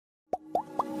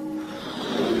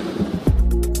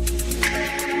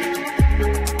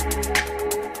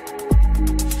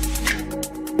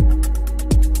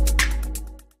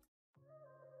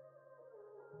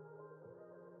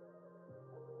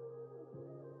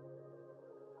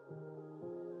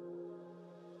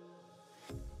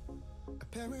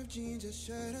pair of jeans, a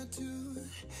shirt or two.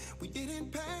 We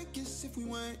didn't pack as if we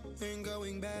weren't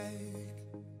going back.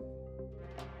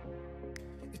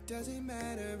 It doesn't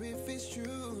matter if it's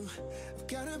true. I've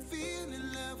got a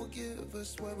feeling love will give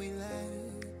us what we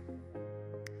lack.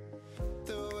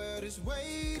 The world is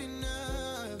waiting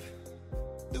up.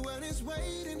 The world is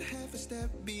waiting half a step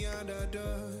beyond our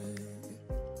door.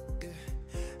 Yeah.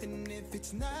 And if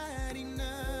it's not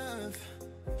enough,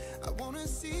 I wanna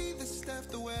see the stuff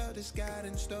the world has got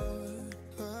in store.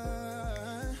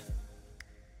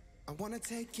 I wanna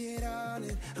take it all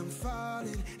in, I'm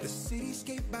falling. The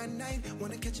cityscape by night,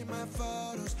 wanna catch in my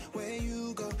photos. Where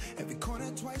you go, every corner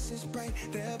twice as bright.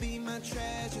 They'll be my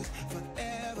treasures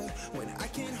forever. When I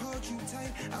can't hold you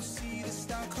tight, I'll see the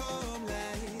Stockholm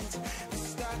lights. The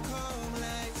Stockholm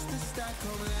lights, the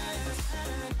Stockholm lights.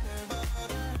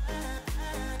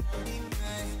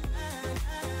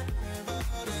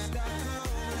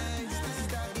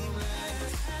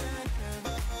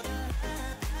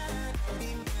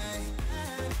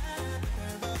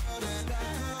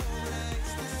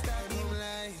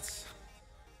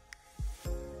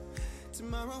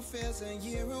 Tomorrow feels a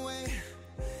year away,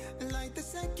 like the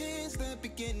seconds, the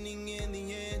beginning and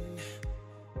the end.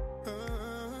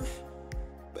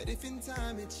 But if in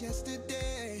time it's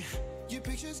yesterday, your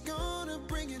picture's gonna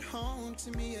bring it home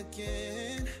to me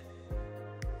again.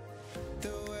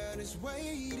 The world is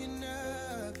waiting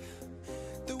up.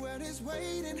 The world is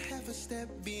waiting half a step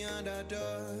beyond our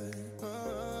door.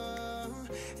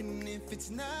 And if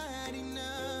it's not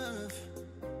enough,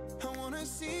 I wanna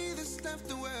see the stuff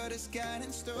the world has got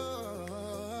in store.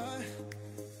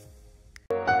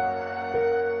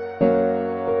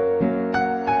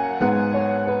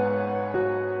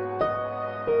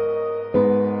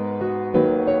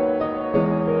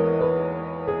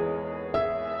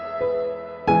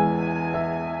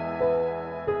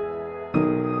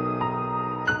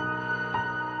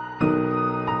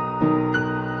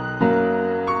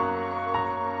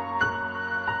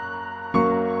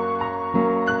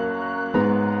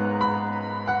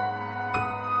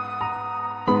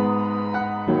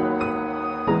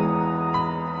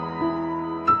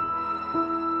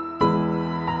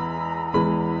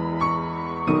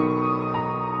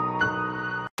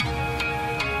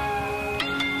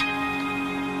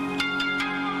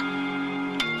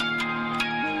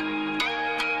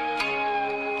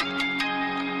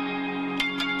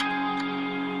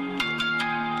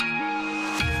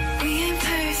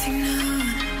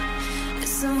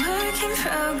 Some work in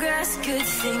progress, good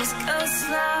things go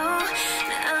slow.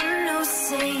 I'm no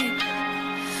saint,